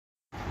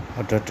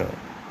a daughter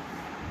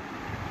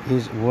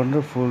is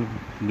wonderful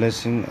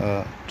blessing,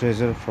 a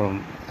treasure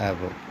from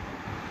above.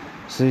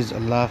 She is a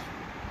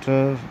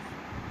laughter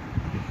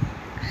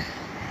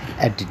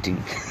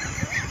editing,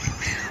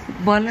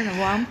 Ball and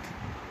warmth,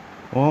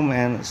 warm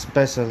and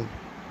special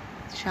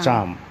charm.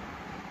 charm.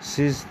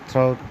 She's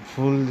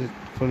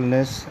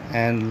thoughtfulness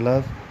and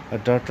love. A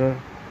daughter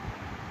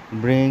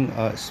bring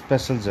a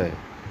special joy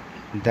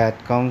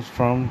that comes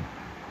from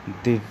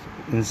deep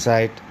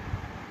inside,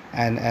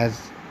 and as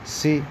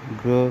she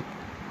grows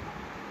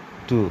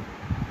to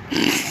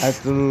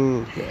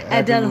adult,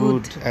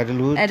 Adulthood.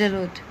 adulthood,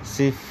 Adulthood.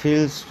 she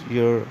fills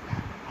your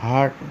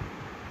heart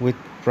with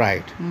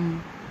pride.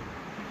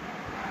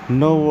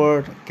 No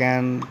word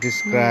can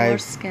describe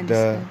words can the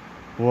describe.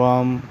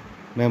 warm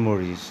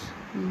memories,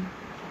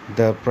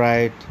 the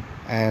pride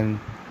and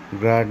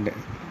grad-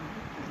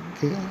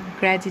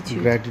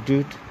 Gratitude.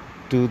 gratitude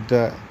to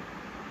the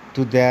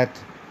to that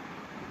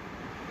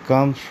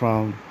comes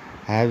from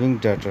having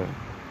daughter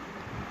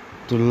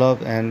to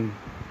love and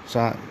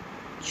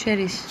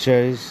Cherish.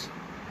 cherish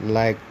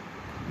like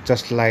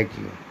just like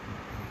you.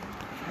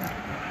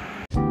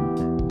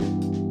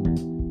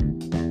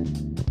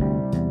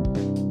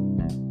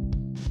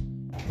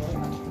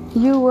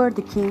 You were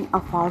the king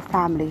of our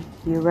family.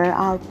 You were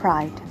our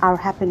pride, our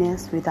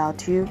happiness.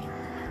 Without you,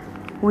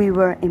 we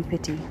were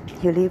empty.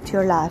 You lived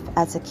your life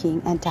as a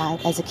king and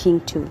died as a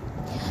king too.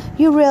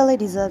 You really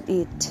deserve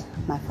it,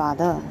 my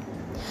father.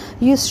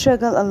 You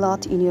struggle a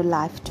lot in your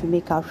life to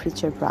make our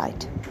future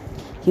bright.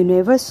 You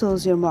never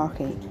shows your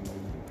marking,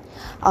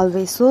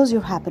 always shows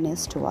your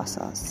happiness towards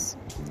us.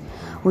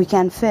 We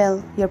can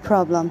feel your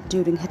problem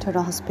during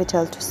Hetera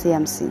Hospital to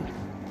CMC.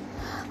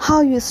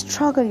 How you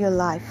struggle your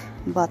life,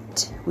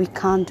 but we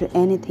can't do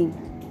anything.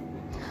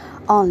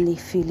 Only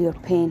feel your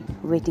pain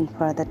waiting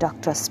for the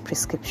doctor's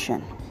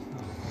prescription.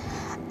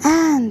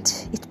 And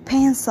it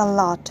pains a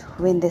lot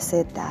when they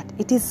said that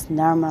it is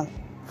normal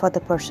for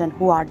the person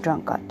who are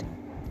drunkard.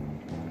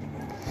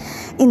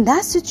 In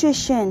that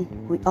situation,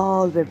 we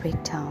all will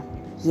break down.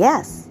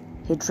 Yes,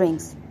 he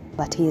drinks,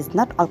 but he is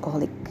not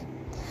alcoholic.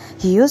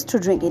 He used to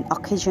drink in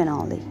occasion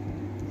only.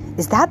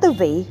 Is that the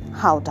way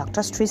how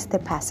doctors treat the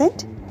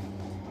patient?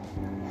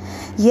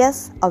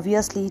 Yes,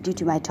 obviously, due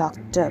to my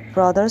doctor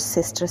brother's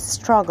sister's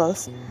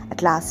struggles,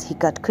 at last he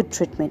got good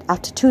treatment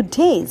after 2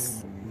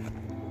 days.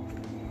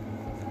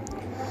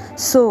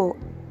 So,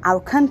 our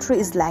country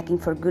is lacking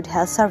for good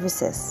health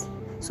services.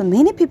 So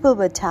many people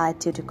were died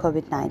due to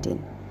COVID-19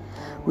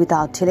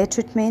 without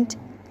teletreatment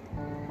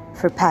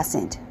for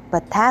patient.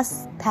 But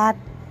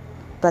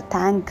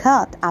thank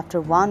God,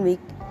 after 1 week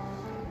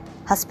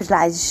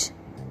hospitalized,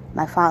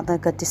 my father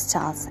got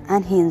discharged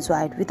and he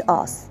enjoyed with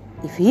us.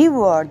 If he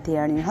were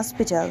there in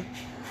hospital,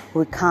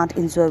 we can't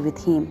enjoy with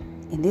him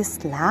in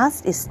this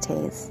last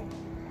stage.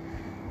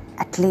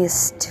 At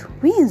least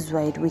we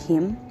enjoyed with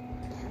him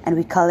and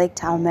we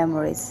collect our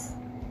memories.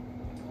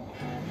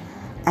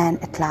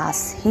 And at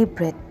last he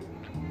breathed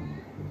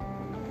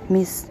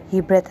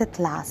at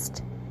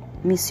last.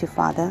 Miss you,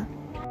 Father.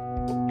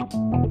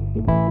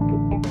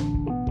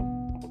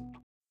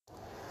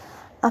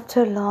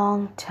 After a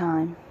long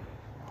time,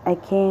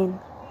 again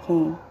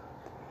came.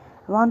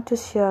 I want to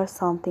share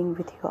something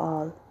with you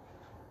all.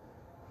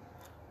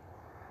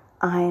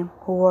 I am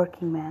a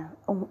working man.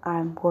 I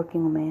am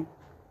working woman.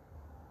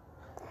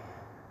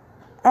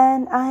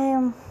 And I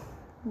am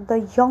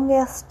the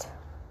youngest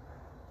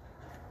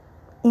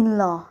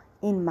in-law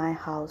in my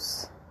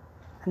house.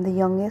 I'm the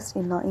youngest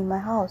in-law in my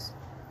house.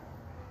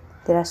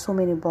 There are so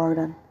many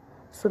burden,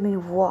 so many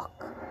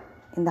work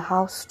in the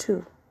house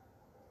too.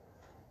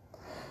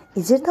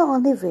 Is it the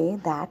only way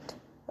that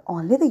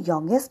only the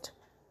youngest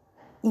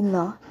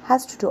in-law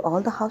has to do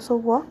all the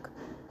household work?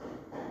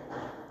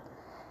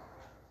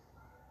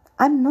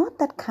 I'm not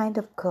that kind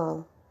of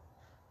girl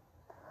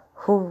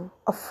who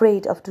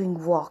afraid of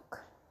doing work,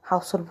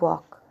 household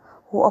work,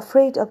 who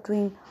afraid of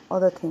doing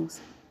other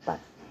things. But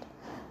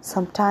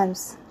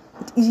sometimes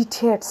it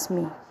irritates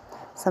me.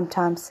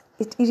 Sometimes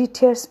it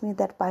irritates me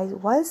that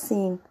while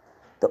seeing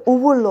the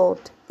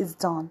overload is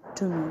done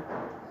to me,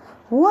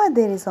 why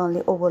there is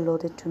only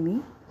overloaded to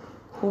me?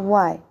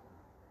 Why?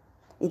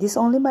 It is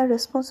only my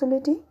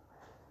responsibility?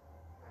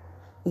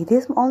 It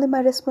is only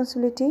my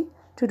responsibility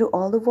to do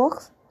all the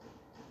works?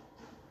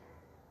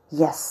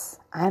 Yes,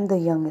 I am the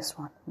youngest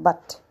one,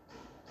 but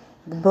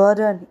the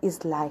burden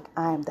is like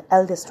I am the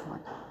eldest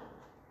one.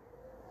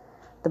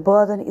 The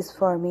burden is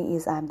for me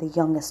is I am the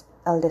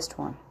eldest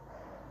one.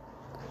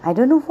 I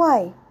don't know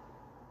why,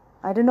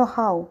 I don't know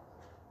how,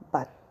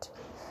 but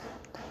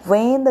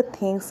when the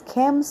things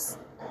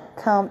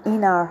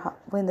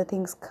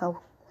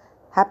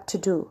have to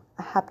do,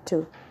 I have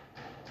to.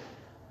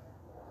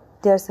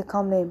 There's a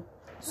comment.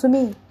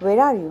 Sumi, where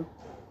are you?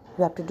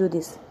 You have to do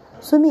this.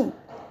 Sumi, you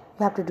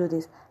have to do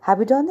this. Have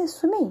you done this?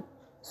 Sumi,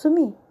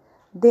 Sumi.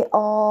 They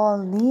all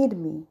need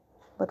me.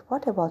 But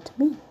what about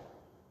me?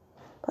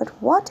 But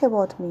what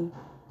about me?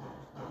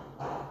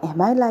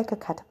 Am I like a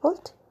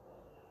catapult?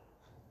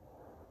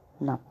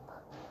 No.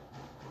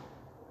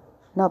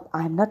 No,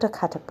 I'm not a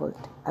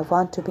catapult. I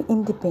want to be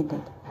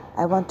independent.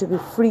 I want to be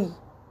free.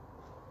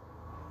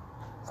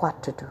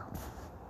 What to do?